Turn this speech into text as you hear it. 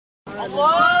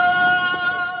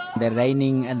The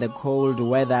raining and the cold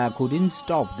weather couldn't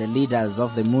stop the leaders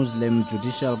of the Muslim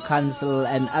Judicial Council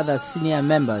and other senior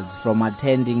members from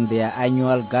attending their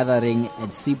annual gathering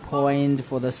at Sea Point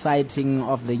for the sighting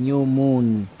of the new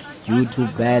moon. Due to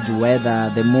bad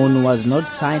weather, the moon was not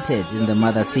sighted in the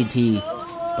mother city,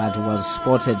 but was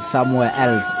spotted somewhere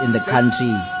else in the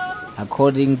country.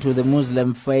 According to the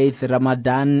Muslim faith,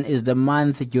 Ramadan is the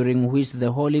month during which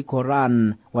the Holy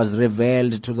Quran was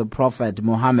revealed to the Prophet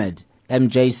Muhammad.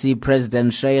 MJC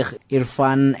President Sheikh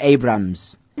Irfan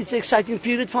Abrams. It's an exciting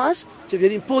period for us. It's a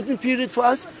very important period for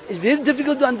us. It's very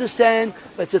difficult to understand,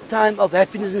 but it's a time of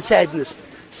happiness and sadness.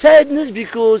 Sadness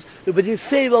because we've been in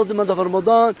favor of the month of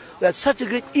Ramadan. We had such a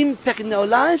great impact in our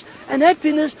lives. And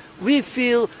happiness, we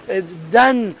feel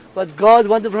done what God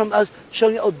wanted from us,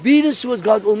 showing obedience towards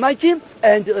God Almighty,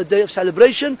 and a day of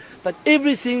celebration. But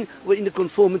everything were in the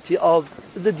conformity of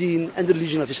the deen and the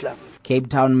religion of Islam. Cape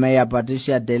Town Mayor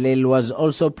Patricia de Lille was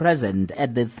also present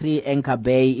at the 3 Anchor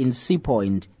Bay in Sea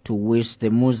Point to wish the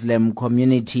Muslim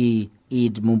community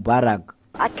Eid Mubarak.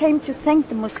 I came to thank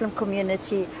the Muslim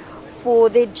community for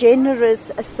their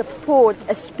generous support,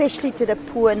 especially to the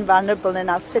poor and vulnerable in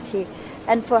our city,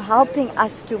 and for helping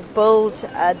us to build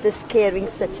this caring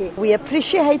city. We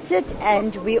appreciate it,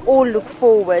 and we all look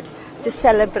forward to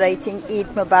celebrating Eid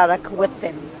Mubarak with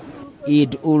them.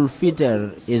 Eid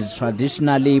ul-Fitr is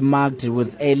traditionally marked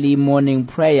with early morning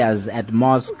prayers at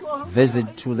mosque,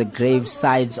 visit to the grave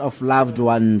sites of loved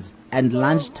ones, and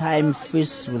lunchtime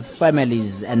feasts with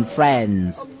families and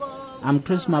friends. I'm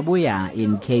Mabuya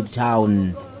in Cape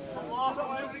Town.